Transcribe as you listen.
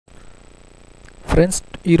Friends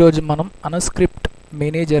ఈరోజు మనం అన్స్క్రిప్ట్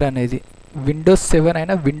manager అనేది విండోస్ 7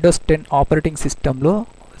 అయినా విండోస్ 10 ఆపరేటింగ్ సిస్టంలో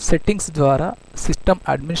సెట్టింగ్స్ ద్వారా సిస్టమ్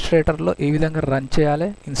అడ్మినిస్ట్రేటర్లో ఏ విధంగా రన్ చేయాలి,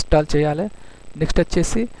 ఇన్స్టాల్ చేయాలి. నెక్స్ట్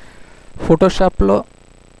వచ్చేసి ఫోటోషాప్లో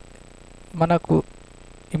మనకు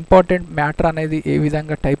ఇంపార్టెంట్ మ్యాటర్ అనేది ఏ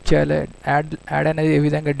విధంగా టైప్ చేయాలి, యాడ్ అనేది ఏ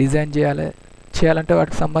విధంగా డిజైన్ చేయాలంటే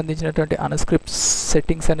వాటికి సంబంధించినటువంటి అన్స్క్రిప్ట్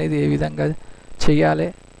సెట్టింగ్స్ అనేది ఏ విధంగా చేయాలి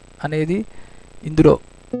అనేది ఇందులో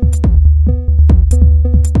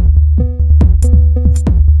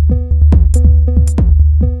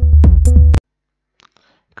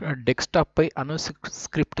డెస్క్టాప్ పై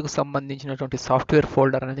అన్స్క్రిప్ట్కు సంబంధించినటువంటి సాఫ్ట్వేర్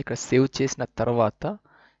ఫోల్డర్ అనేది ఇక్కడ సేవ్ చేసిన తర్వాత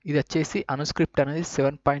ఇది వచ్చేసి అన్స్క్రిప్ట్ అనేది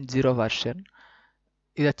 7.0 వర్షన్.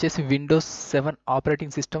 ఇది వచ్చేసి Windows 7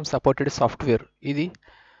 operating system supported software. ఇది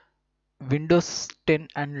విండోస్ 10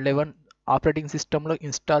 అండ్ 11 ఆపరేటింగ్ సిస్టంలో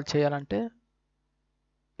ఇన్స్టాల్ చేయాలంటే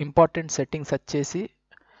ఇంపార్టెంట్ సెట్టింగ్స్ వచ్చేసి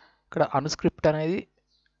ఇక్కడ అన్స్క్రిప్ట్ అనేది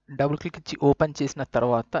డబుల్ క్లిక్ ఇచ్చి ఓపెన్ చేసిన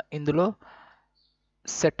తర్వాత ఇందులో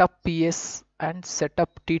setup PS and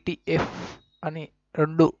setup TTF అని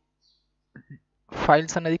రెండు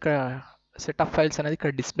ఫైల్స్ అనేది ఇక్కడ సెటప్ ఫైల్స్ అనేది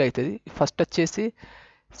ఇక్కడ డిస్ప్లే అవుతుంది. ఫస్ట్ వచ్చేసి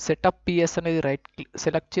సెటప్ పిఎస్ అనేది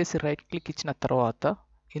సెలెక్ట్ చేసి రైట్ క్లిక్ ఇచ్చిన తర్వాత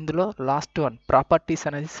ఇందులో లాస్ట్ వన్ ప్రాపర్టీస్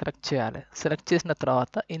అనేది సెలెక్ట్ చేయాలి. సెలెక్ట్ చేసిన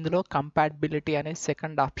తర్వాత ఇందులో కంపాటిబిలిటీ అనే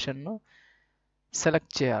సెకండ్ ఆప్షన్ను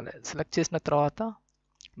సెలెక్ట్ చేయాలి. సెలెక్ట్ చేసిన తర్వాత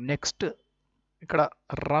నెక్స్ట్ ఇక్కడ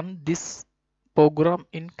run this programme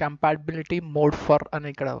in compatibility mode for అని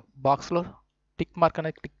ఇక్కడ బాక్స్లో టిక్ మార్క్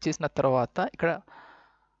అనేది క్లిక్ చేసిన తర్వాత ఇక్కడ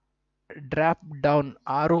డ్రాప్ డౌన్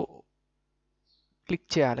ఆరో క్లిక్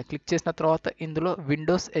చేయాలి. క్లిక్ చేసిన తర్వాత ఇందులో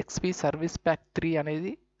విండోస్ ఎక్స్పీ సర్వీస్ ప్యాక్ 3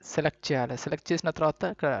 అనేది సెలెక్ట్ చేయాలి. సెలెక్ట్ చేసిన తర్వాత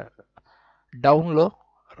ఇక్కడ డౌన్లో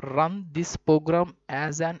run this programme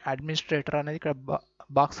as an administrator అనేది ఇక్కడ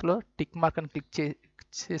బాక్స్లో టిక్ మార్క్ అని క్లిక్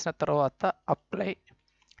చేసిన తర్వాత అప్లై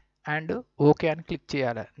అండ్ ఓకే అని క్లిక్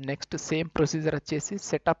చేయాలి. నెక్స్ట్ సేమ్ ప్రొసీజర్ వచ్చేసి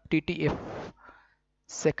setup TTF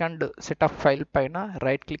second setup file పైన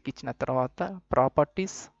రైట్ క్లిక్ ఇచ్చిన తర్వాత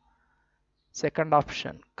properties second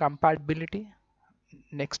option compatibility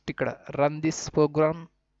next ఇక్కడ run this programme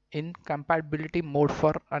in compatibility mode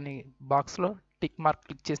for అని బాక్స్లో టిక్ మార్క్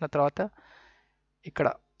క్లిక్ చేసిన తర్వాత ఇక్కడ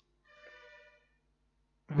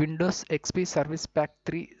Windows XP service pack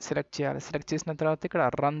 3 select చేయాలి. సెలెక్ట్ చేసిన తర్వాత ఇక్కడ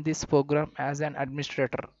run this programme as an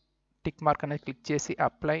administrator tick mark అనేది క్లిక్ చేసి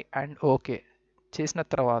అప్లై అండ్ ఓకే చేసిన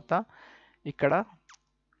తర్వాత ఇక్కడ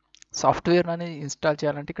సాఫ్ట్వేర్ అనేది ఇన్స్టాల్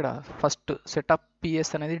చేయాలంటే ఇక్కడ ఫస్ట్ సెటప్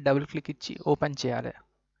పిఎస్ అనేది డబుల్ క్లిక్ ఇచ్చి ఓపెన్ చేయాలి.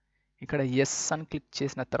 ఇక్కడ ఎస్ అని క్లిక్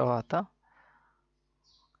చేసిన తర్వాత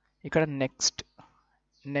ఇక్కడ నెక్స్ట్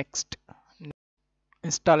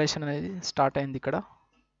ఇన్స్టాలేషన్ అనేది స్టార్ట్ అయింది. ఇక్కడ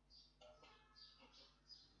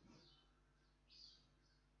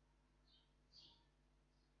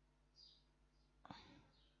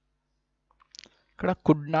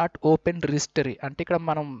కుడ్ నాట్ ఓపెన్ రిజిస్టరీ అంటే ఇక్కడ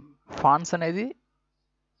మనం ఫాంట్స్ అనేది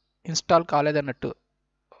ఇన్స్టాల్ కాలేదన్నట్టు.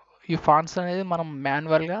 ఈ ఫాంట్స్ అనేది మనం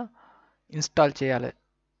మాన్యువల్గా ఇన్స్టాల్ చేయాలి.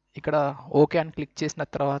 ఇక్కడ ఓకే అని క్లిక్ చేసిన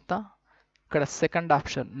తర్వాత ఇక్కడ second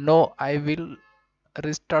option no I will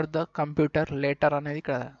restart the computer later అనేది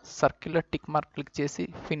ఇక్కడ సర్కిల్లో టిక్ మార్క్ క్లిక్ చేసి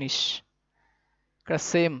ఫినిష్. ఇక్కడ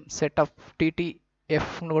సేమ్ సెటప్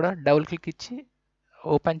టీటీఎఫ్ను కూడా డబుల్ క్లిక్ ఇచ్చి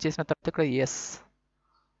ఓపెన్ చేసిన తర్వాత ఇక్కడ ఎస్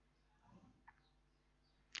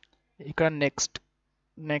ఇక్కడ నెక్స్ట్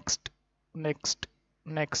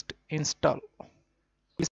ఇన్స్టాల్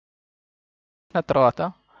చేసిన తర్వాత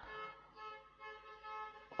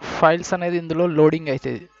ఫైల్స్ అనేది ఇందులో లోడింగ్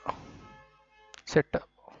అవుతుంది. సెట్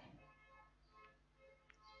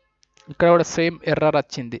ఇక్కడ కూడా సేమ్ ఎర్రర్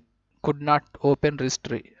వచ్చింది కుడ్ నాట్ ఓపెన్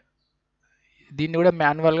రిజిస్టరీ. దీన్ని కూడా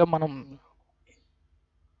మాన్యువల్గా మనం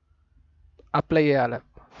అప్లై చేయాలి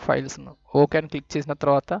ఫైల్స్ను. ఓకే అని క్లిక్ చేసిన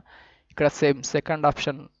తర్వాత ఇక్కడ సేమ్ సెకండ్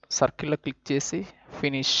ఆప్షన్ సర్కిల్లో క్లిక్ చేసి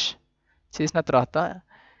ఫినిష్ చేసిన తర్వాత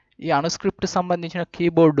ఈ అన్స్క్రిప్ట్ సంబంధించిన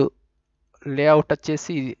కీబోర్డు లేఅవుట్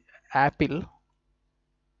వచ్చేసి యాపిల్.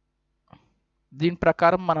 దీని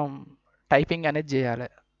ప్రకారం మనం టైపింగ్ అనేది చేయాలి.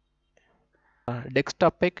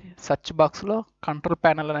 డెస్క్టాప్ పై సెర్చ్ బాక్స్లో కంట్రోల్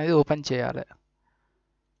ప్యానెల్ అనేది ఓపెన్ చేయాలి.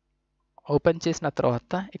 ఓపెన్ చేసిన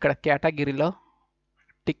తర్వాత ఇక్కడ కేటగిరీలో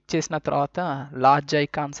టిక్ చేసిన తర్వాత లార్జ్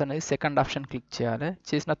ఐకాన్స్ అనేది సెకండ్ ఆప్షన్ క్లిక్ చేయాలి.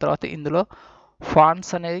 చేసిన తర్వాత ఇందులో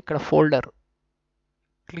ఫాంట్స్ అనేది ఇక్కడ ఫోల్డర్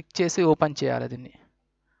క్లిక్ చేసి ఓపెన్ చేయాలి. దీన్ని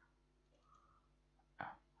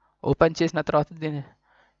ఓపెన్ చేసిన తర్వాత దీన్ని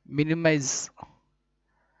మినిమైజ్.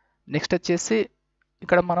 నెక్స్ట్ వచ్చేసి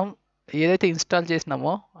ఇక్కడ మనం ఏదైతే ఇన్స్టాల్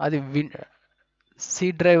చేసినామో అది సి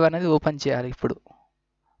డ్రైవ్ అనేది ఓపెన్ చేయాలి. ఇప్పుడు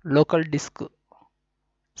లోకల్ డిస్క్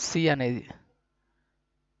సి అనేది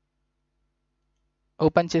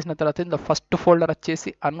ఓపెన్ చేసిన తర్వాత ఇందులో ఫస్ట్ ఫోల్డర్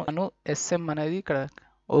వచ్చేసి అను ఎస్ఎం అనేది ఇక్కడ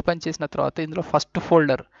ఓపెన్ చేసిన తర్వాత ఇందులో ఫస్ట్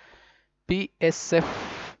ఫోల్డర్ పిఎస్ఎఫ్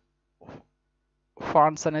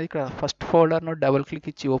ఫాంట్స్ అనేది ఇక్కడ ఫస్ట్ ఫోల్డర్ను డబుల్ క్లిక్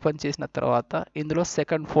ఇచ్చి ఓపెన్ చేసిన తర్వాత ఇందులో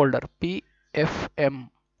సెకండ్ ఫోల్డర్ పిఎఫ్ఎం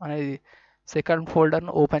అనేది సెకండ్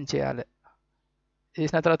ఫోల్డర్ను ఓపెన్ చేయాలి.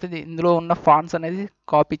 చేసిన తర్వాత ఇందులో ఉన్న ఫాంట్స్ అనేది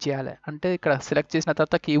కాపీ చేయాలి. అంటే ఇక్కడ సెలెక్ట్ చేసిన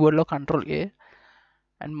తర్వాత కీబోర్డ్లో Ctrl+A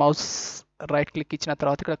and mouse right click ఇచ్చిన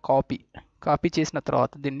తర్వాత ఇక్కడ కాపీ చేసిన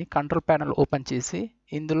తర్వాత దీన్ని కంట్రోల్ ప్యానల్ ఓపెన్ చేసి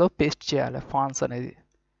ఇందులో పేస్ట్ చేయాలి ఫాంట్స్ అనేది.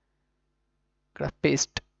 ఇక్కడ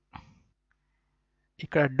పేస్ట్,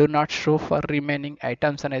 ఇక్కడ do not show for remaining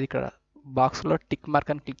items అనేది ఇక్కడ బాక్స్లో టిక్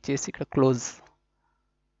మార్క్ అని క్లిక్ చేసి ఇక్కడ క్లోజ్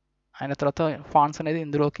అయిన తర్వాత ఫాంట్స్ అనేది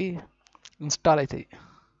ఇందులోకి ఇన్స్టాల్ అవుతాయి.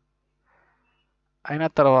 అయిన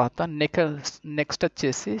తర్వాత నెక్స్ట్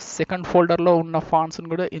వచ్చేసి సెకండ్ ఫోల్డర్లో ఉన్న ఫాంట్స్ని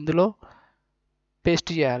కూడా ఇందులో పేస్ట్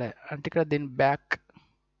చేయాలి. అంటే ఇక్కడ దీన్ని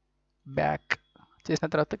బ్యాక్ చేసిన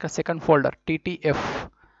తర్వాత ఇక్కడ సెకండ్ ఫోల్డర్ టీటీఎఫ్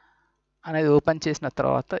అనేది ఓపెన్ చేసిన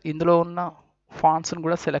తర్వాత ఇందులో ఉన్న ఫాంట్స్ని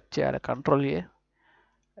కూడా సెలెక్ట్ చేయాలి. Ctrl+A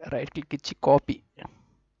రైట్ క్లిక్ ఇచ్చి కాపీ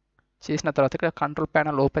చేసిన తర్వాత ఇక్కడ కంట్రోల్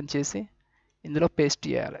ప్యానల్ ఓపెన్ చేసి ఇందులో పేస్ట్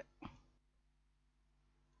చేయాలి.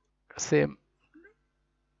 Same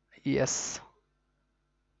yes.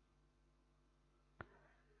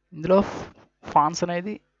 ఇందులో ఫాంట్స్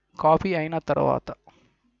అనేది కాపీ అయిన తర్వాత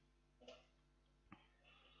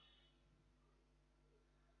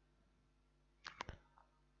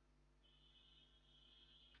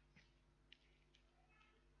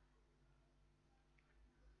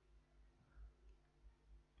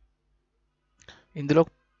ఇందులో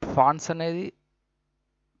ఫాంట్స్ అనేది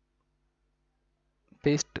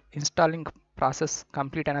పేస్ట్ ఇన్స్టాలింగ్ ప్రాసెస్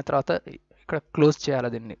కంప్లీట్ అయిన తర్వాత ఇక్కడ క్లోజ్ చేయాలి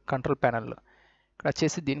దీన్ని కంట్రోల్ ప్యానల్లో. ఇక్కడ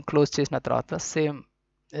వచ్చేసి దీన్ని క్లోజ్ చేసిన తర్వాత సేమ్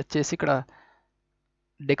వచ్చేసి ఇక్కడ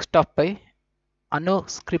డెస్క్టాప్పై అను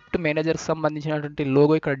స్క్రిప్ట్ మేనేజర్కి సంబంధించినటువంటి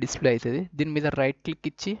లోగో ఇక్కడ డిస్ప్లే అవుతుంది. దీని మీద రైట్ క్లిక్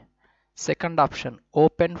ఇచ్చి second option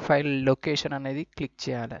open file location అనేది క్లిక్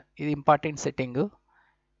చేయాలి. ఇది ఇంపార్టెంట్ సెట్టింగ్.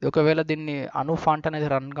 ఒకవేళ దీన్ని అను ఫాంట్ అనేది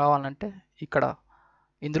రన్ కావాలంటే ఇక్కడ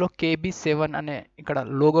ఇందులో KB7 అనే ఇక్కడ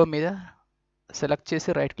లోగో మీద సెలెక్ట్ చేసి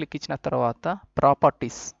రైట్ క్లిక్ ఇచ్చిన తర్వాత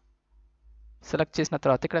ప్రాపర్టీస్ సెలెక్ట్ చేసిన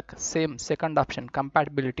తర్వాత ఇక్కడ same second option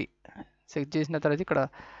compatibility select చేసిన తర్వాత ఇక్కడ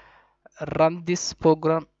run this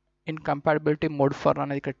programme in compatibility mode for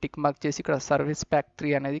అనేది ఇక్కడ టిక్ మార్క్ చేసి ఇక్కడ సర్వీస్ ప్యాక్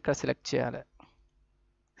 3 అనేది ఇక్కడ సెలెక్ట్ చేయాలి.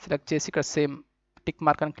 సెలెక్ట్ చేసి ఇక్కడ సేమ్ టిక్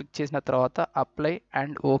మార్క్ అని క్లిక్ చేసిన తర్వాత అప్లై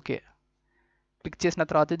అండ్ ఓకే క్లిక్ చేసిన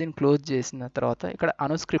తర్వాత దీన్ని క్లోజ్ చేసిన తర్వాత ఇక్కడ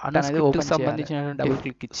అనుస్క్రిప్ట్ అనేది ఓపెన్ సంబంధించిన డబుల్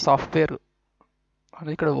క్లిక్ ఇచ్చి సాఫ్ట్వేర్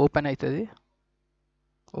అనేది ఇక్కడ ఓపెన్ అవుతుంది.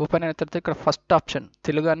 ఓపెన్ అయిన తర్వాత ఇక్కడ ఫస్ట్ ఆప్షన్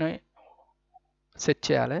తెలుగు అని సెట్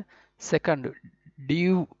చేయాలి. సెకండ్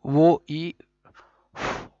DOE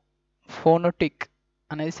ఫోనోటిక్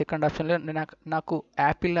అనేది సెకండ్ ఆప్షన్లో నాకు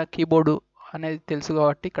యాపిల్ కీబోర్డు అనేది తెలుసు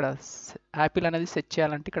కాబట్టి ఇక్కడ యాపిల్ అనేది సెట్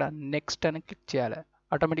చేయాలంటే ఇక్కడ నెక్స్ట్ అని క్లిక్ చేయాలి.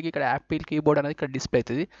 ఆటోమేటిక్గా ఇక్కడ యాపిల్ కీబోర్డ్ అనేది ఇక్కడ డిస్ప్లే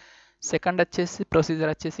అవుతుంది. సెకండ్ వచ్చేసి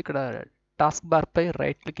ప్రొసీజర్ వచ్చేసి ఇక్కడ టాస్క్ బార్పై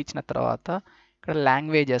రైట్ క్లిక్ ఇచ్చిన తర్వాత ఇక్కడ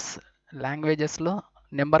లాంగ్వేజెస్లో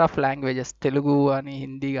నెంబర్ ఆఫ్ లాంగ్వేజెస్ తెలుగు కానీ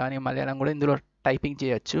హిందీ కానీ మలయాళం కూడా ఇందులో టైపింగ్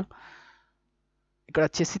చేయొచ్చు. ఇక్కడ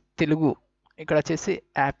వచ్చేసి తెలుగు, ఇక్కడ వచ్చేసి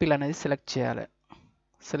యాపిల్ అనేది సెలెక్ట్ చేయాలి.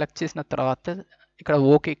 సెలెక్ట్ చేసిన తర్వాత ఇక్కడ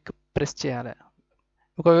ఓకే ప్రెస్ చేయాలి.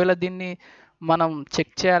 ఒకవేళ దీన్ని మనం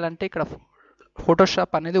చెక్ చేయాలంటే ఇక్కడ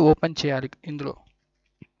ఫోటోషాప్ అనేది ఓపెన్ చేయాలి. ఇందులో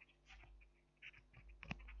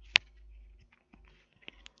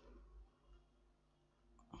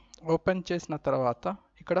ఓపెన్ చేసిన తర్వాత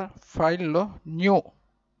ఇక్కడ ఫైల్లో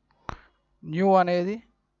న్యూ అనేది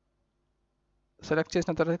సెలెక్ట్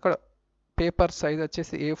చేసిన తర్వాత ఇక్కడ పేపర్ సైజ్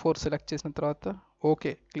వచ్చేసి A4 సెలెక్ట్ చేసిన తర్వాత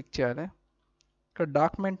ఓకే క్లిక్ చేయాలి. ఇక్కడ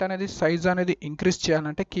డాక్యుమెంట్ అనేది సైజ్ అనేది ఇంక్రీజ్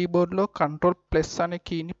చేయాలంటే కీబోర్డ్లో Ctrl+ అనే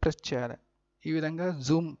కీని ప్రెస్ చేయాలి. ఈ విధంగా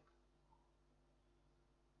జూమ్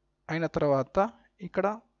అయిన తర్వాత ఇక్కడ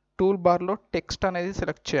టూల్ బార్లో టెక్స్ట్ అనేది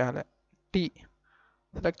సెలెక్ట్ చేయాలి.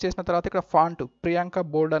 సెలెక్ట్ చేసిన తర్వాత ఇక్కడ ఫాంట్ ప్రియాంక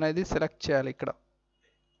బోల్డ్ అనేది సెలెక్ట్ చేయాలి. ఇక్కడ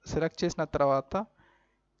సెలెక్ట్ చేసిన తర్వాత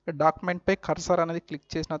డాక్యుమెంట్పై కర్సర్ అనేది క్లిక్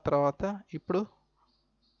చేసిన తర్వాత ఇప్పుడు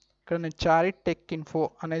ఇక్కడ నేను చారి టెక్ ఇన్ఫో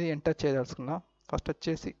అనేది ఎంటర్ చేయదలుచుకున్నా. ఫస్ట్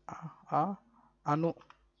వచ్చేసి అను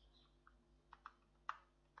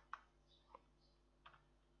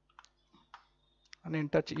అని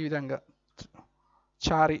ఎంటర్ ఈ విధంగా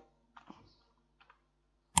చారి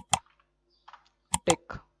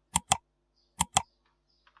టెక్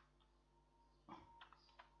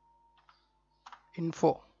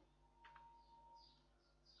ఇన్ఫో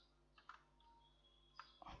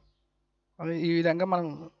అది ఈ విధంగా మనం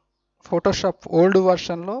ఫోటోషాప్ ఓల్డ్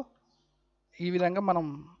వర్షన్లో ఈ విధంగా మనం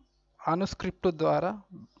అనుస్క్రిప్ట్ ద్వారా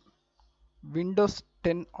విండోస్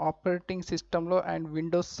 10 ఆపరేటింగ్ సిస్టంలో అండ్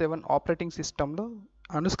విండోస్ 7 ఆపరేటింగ్ సిస్టంలో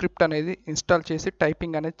అనుస్క్రిప్ట్ అనేది ఇన్స్టాల్ చేసి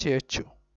టైపింగ్ అనేది చేయొచ్చు.